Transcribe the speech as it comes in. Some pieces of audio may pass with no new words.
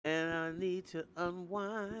need to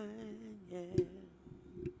unwind, yeah.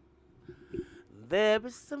 There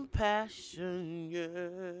is some passion,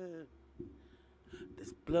 yeah,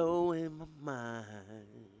 that's blowing my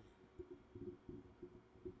mind.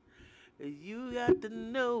 You got the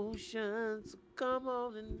notion, so come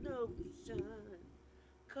on and notion.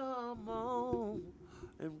 Come on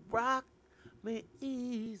and rock me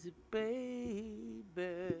easy, baby.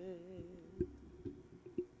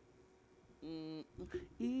 Mm,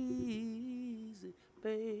 easy,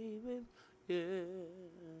 baby. Yeah.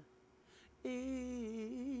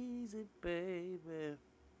 Easy, baby.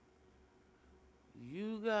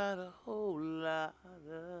 You got a whole lot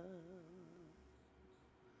of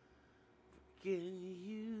getting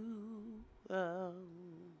you out.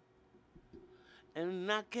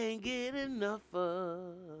 And I can't get enough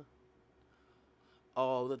of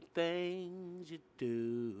all the things you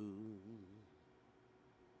do.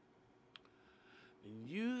 And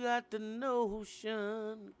you got the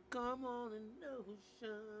notion. Come on and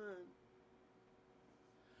notion.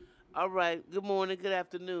 All right. Good morning, good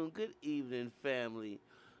afternoon, good evening, family.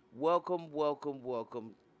 Welcome, welcome,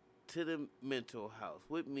 welcome to the Mental House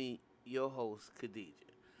with me, your host, Khadijah.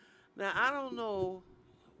 Now, I don't know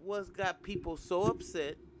what's got people so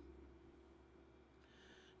upset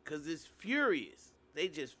because it's furious. They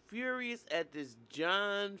just furious at this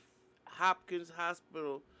John Hopkins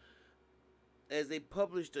Hospital as they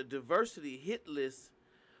published a diversity hit list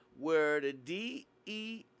where the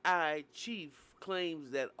DEI chief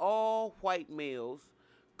claims that all white males,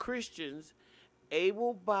 Christians,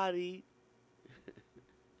 able-bodied,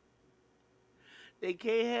 they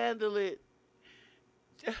can't handle it.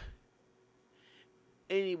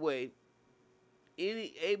 Anyway,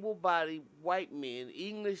 any able-bodied white men,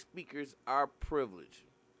 English speakers, are privileged.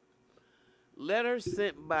 Letter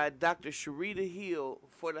sent by Dr. Sherita Hill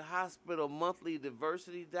for the hospital monthly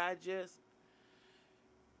diversity digest.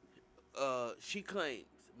 She claims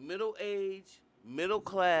middle age, middle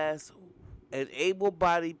class, and able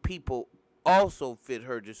bodied people also fit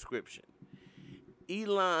her description.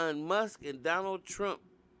 Elon Musk and Donald Trump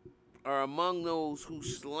are among those who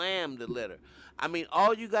slammed the letter. I mean,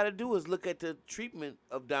 all you got to do is look at the treatment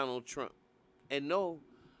of Donald Trump and know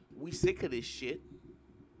we sick of this shit.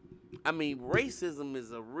 I mean, racism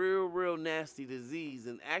is a real, real nasty disease,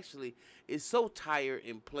 and actually, it's so tired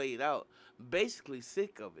and played out. Basically,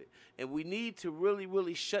 sick of it, and we need to really,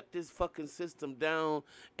 really shut this fucking system down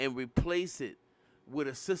and replace it with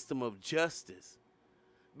a system of justice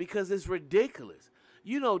because it's ridiculous.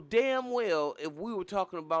 You know damn well if we were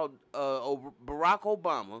talking about Barack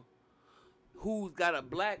Obama, who's got a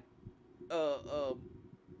black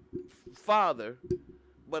father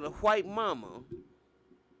but a white mama,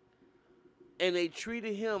 and they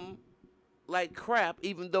treated him like crap,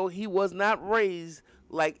 even though he was not raised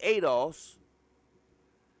like Adolf.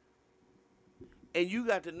 And you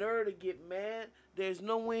got the nerve to get mad. There's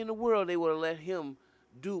no way in the world they would have let him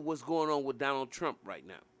do what's going on with Donald Trump right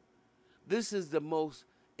now. This is the most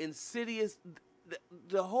insidious.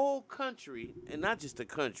 The whole country, and not just the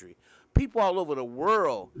country, people all over the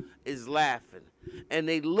world is laughing, and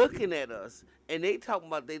they looking at us, and they talking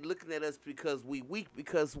about they looking at us because we weak,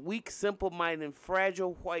 because weak, simple-minded, and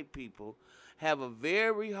fragile white people have a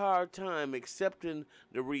very hard time accepting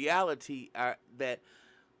the reality that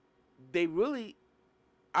they really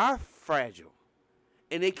are fragile,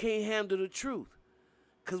 and they can't handle the truth,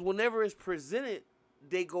 because whenever it's presented,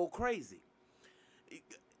 they go crazy.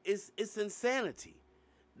 It's insanity.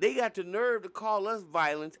 They got the nerve to call us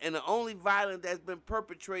violence, and the only violence that's been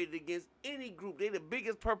perpetrated against any group, they're the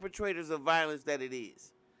biggest perpetrators of violence that it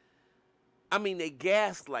is. I mean, they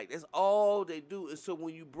gaslight. That's all they do. And so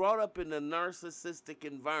when you brought up in a narcissistic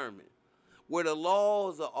environment, where the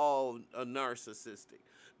laws are all narcissistic,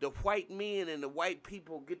 the white men and the white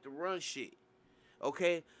people get to run shit,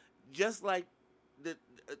 okay? Just like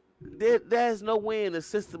there's no way in the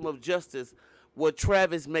system of justice what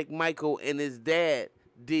Travis McMichael and his dad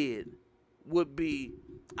did would be.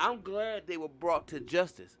 I'm glad they were brought to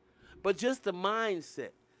justice, but just the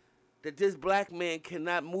mindset that this black man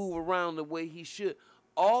cannot move around the way he should,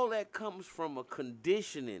 all that comes from a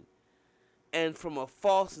conditioning and from a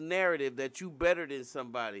false narrative that you better than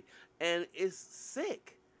somebody, and it's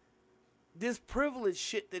sick. This privilege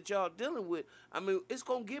shit that y'all dealing with, I mean, it's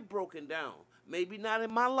gonna get broken down. Maybe not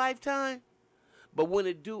in my lifetime, but when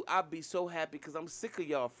it do, I'll be so happy because I'm sick of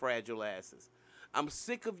y'all fragile asses. I'm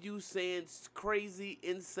sick of you saying crazy,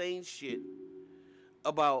 insane shit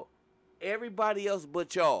about everybody else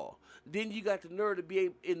but y'all. Then you got the nerve to be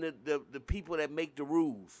in the people that make the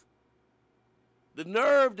rules. The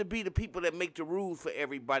nerve to be the people that make the rules for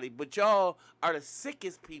everybody, but y'all are the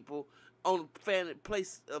sickest people on planet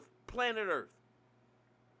Earth.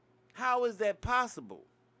 How is that possible?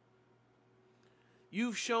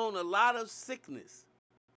 You've shown a lot of sickness.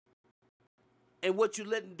 And what you're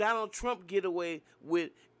letting Donald Trump get away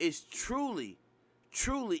with is truly,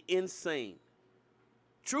 truly insane.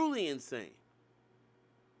 Truly insane.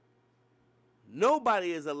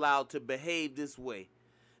 Nobody is allowed to behave this way.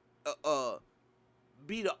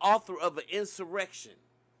 Be the author of an insurrection.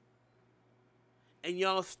 And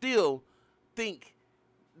y'all still think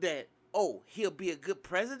that, oh, he'll be a good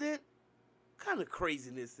president? What kind of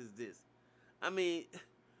craziness is this? I mean,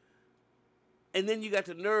 and then you got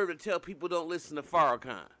the nerve to tell people don't listen to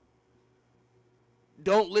Farrakhan.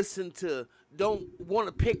 Don't want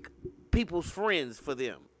to pick people's friends for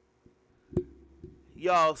them.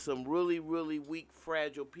 Y'all some really, really weak,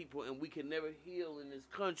 fragile people, and we can never heal in this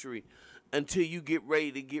country until you get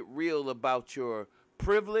ready to get real about your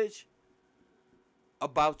privilege,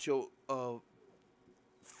 about your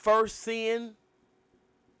first sin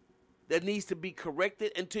that needs to be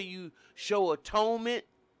corrected, until you show atonement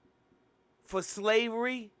for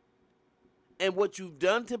slavery and what you've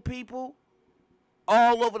done to people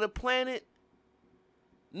all over the planet.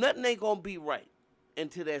 Nothing ain't gonna be right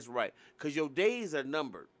until that's right, because your days are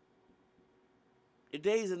numbered. Your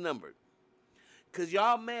days are numbered. Because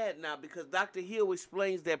y'all mad now because Dr. Hill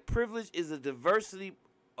explains that privilege is a diversity,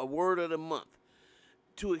 a word of the month.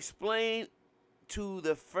 To explain to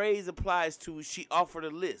the phrase applies to, she offered a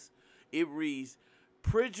list. It reads,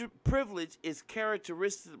 privilege is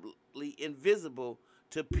characteristically invisible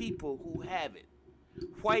to people who have it.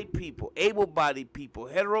 White people, able-bodied people,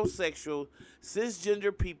 heterosexual,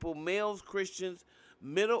 cisgender people, males, Christians,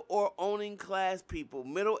 middle or owning class people,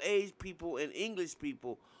 middle-aged people, and English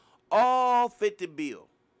people all fit the bill.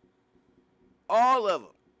 All of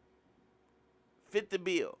them fit the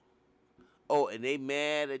bill. Oh, and they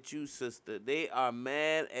mad at you, sister. They are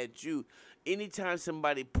mad at you. Anytime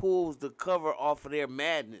somebody pulls the cover off of their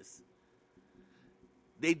madness,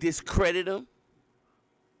 they discredit them,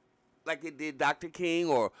 like they did Dr. King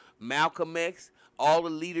or Malcolm X, all the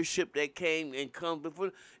leadership that came and comes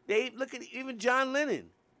before. They look at even John Lennon.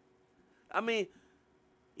 I mean,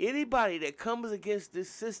 anybody that comes against this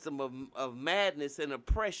system of madness and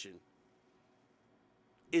oppression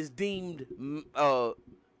is deemed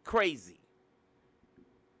crazy.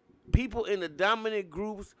 People in the dominant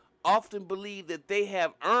groups often believe that they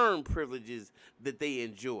have earned privileges that they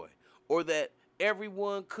enjoy, or that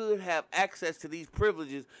everyone could have access to these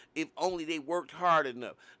privileges if only they worked hard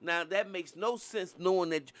enough. Now, that makes no sense,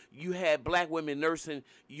 knowing that you had black women nursing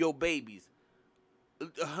your babies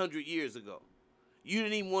 100 years ago. You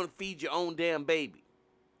didn't even want to feed your own damn baby.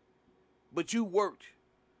 But you worked.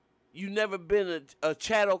 You never been a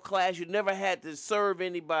chattel class. You never had to serve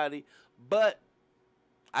anybody. But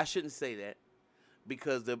I shouldn't say that,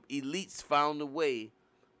 because the elites found a way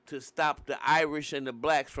to stop the Irish and the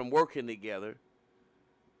blacks from working together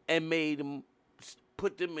and made them,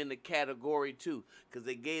 put them in the category too, because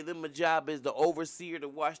they gave them a job as the overseer to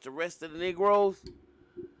watch the rest of the Negroes,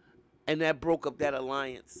 and that broke up that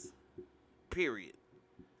alliance, period.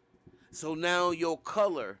 So now your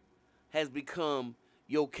color has become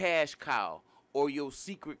your cash cow or your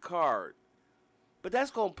secret card. But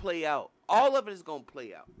that's going to play out. All of it is going to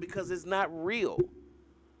play out because it's not real.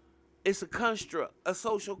 It's a construct, a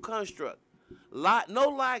social construct. No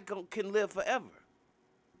lie can live forever.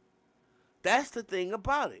 That's the thing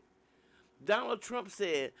about it. Donald Trump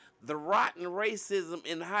said the rotten racism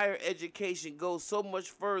in higher education goes so much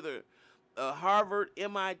further. Harvard,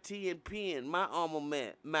 MIT, and Penn, my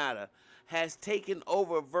alma mater, has taken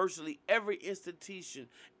over virtually every institution,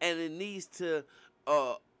 and it needs to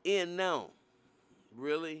end now.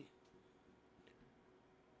 Really?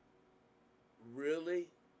 Really?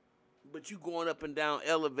 But you going up and down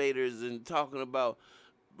elevators and talking about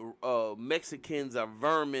Mexicans are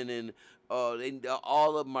vermin and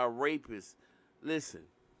all of them are rapists. Listen,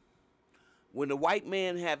 when the white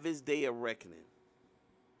man have his day of reckoning,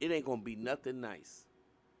 it ain't gonna be nothing nice.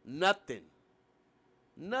 Nothing.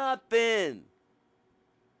 Nothing.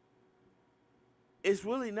 It's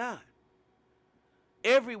really not.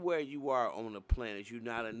 Everywhere you are on the planet, you're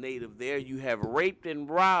not a native there. You have raped and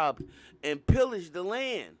robbed and pillaged the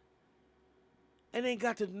land, and ain't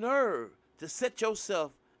got the nerve to set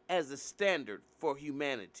yourself as a standard for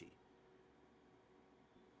humanity.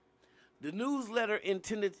 The newsletter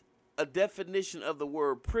intended a definition of the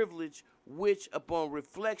word privilege, which, upon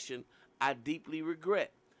reflection, I deeply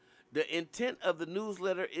regret. The intent of the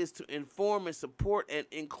newsletter is to inform and support an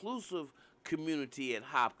inclusive community at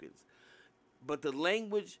Hopkins. But the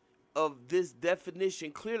language of this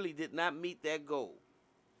definition clearly did not meet that goal.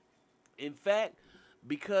 In fact,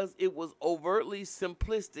 because it was overtly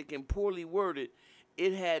simplistic and poorly worded,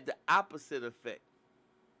 it had the opposite effect.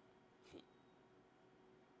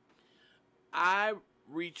 I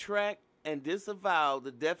retract and disavow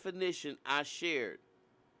the definition I shared.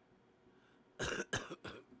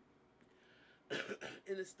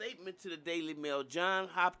 In a statement to the Daily Mail, John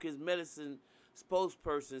Hopkins medicine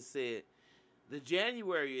spokesperson said, the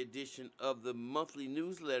January edition of the monthly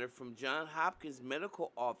newsletter from John Hopkins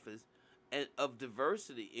Medical Office and of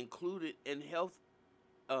Diversity included and health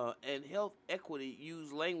equity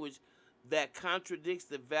used language that contradicts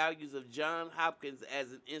the values of John Hopkins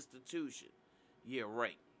as an institution. Yeah,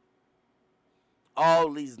 right.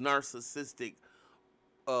 All these narcissistic,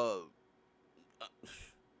 uh, uh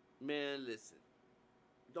man, listen.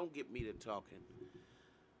 Don't get me to talking.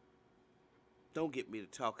 Don't get me to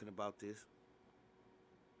talking about this.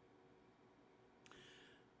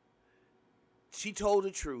 She told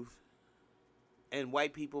the truth, and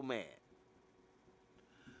white people mad.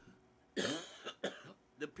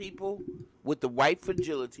 The people with the white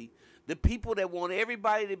fragility, the people that want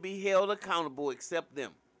everybody to be held accountable except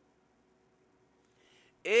them.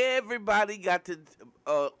 Everybody got to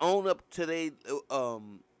own up to their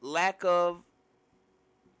lack of,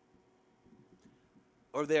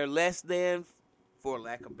 or their less than, for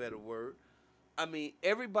lack of a better word. I mean,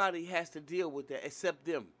 everybody has to deal with that except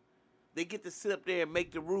them. They get to sit up there and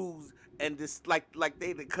make the rules, and just like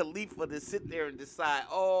they the Khalifa to sit there and decide,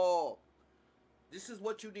 oh, this is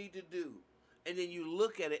what you need to do. And then you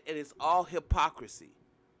look at it, and it's all hypocrisy.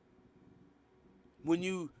 When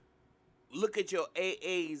you look at your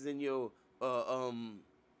AAs and your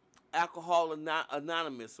Alcohol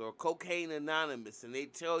Anonymous or Cocaine Anonymous, and they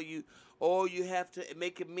tell you, oh, you have to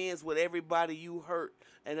make amends with everybody you hurt.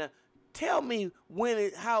 And tell me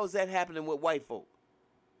how is that happening with white folk?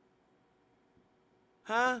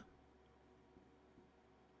 Huh?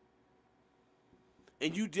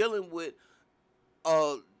 And you dealing with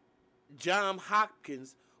John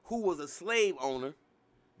Hopkins, who was a slave owner,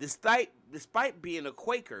 despite being a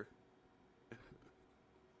Quaker.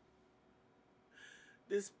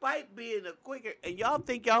 Despite being a Quaker, and y'all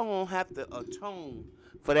think y'all won't have to atone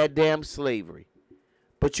for that damn slavery.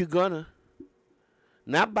 But you're gonna.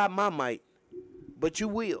 Not by my might, but you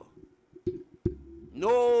will.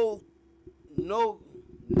 No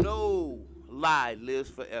lie lives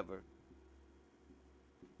forever.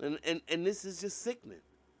 And this is just sickening.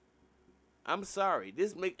 I'm sorry.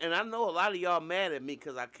 And I know a lot of y'all mad at me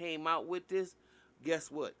because I came out with this.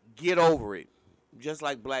 Guess what? Get over it. Just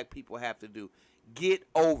like black people have to do. Get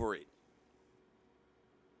over it.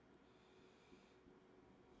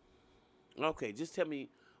 Okay, just tell me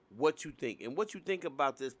what you think. And what you think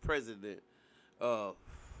about this president from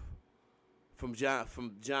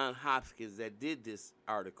John Hopkins that did this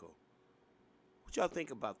article. What y'all think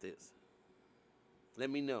about this? Let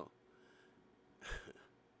me know.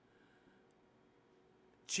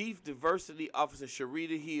 Chief Diversity Officer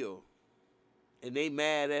Sherita Hill, and they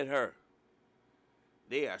mad at her.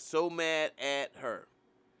 They are so mad at her.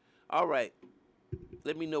 All right.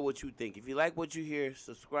 Let me know what you think. If you like what you hear,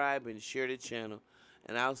 subscribe and share the channel,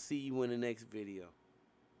 and I'll see you in the next video.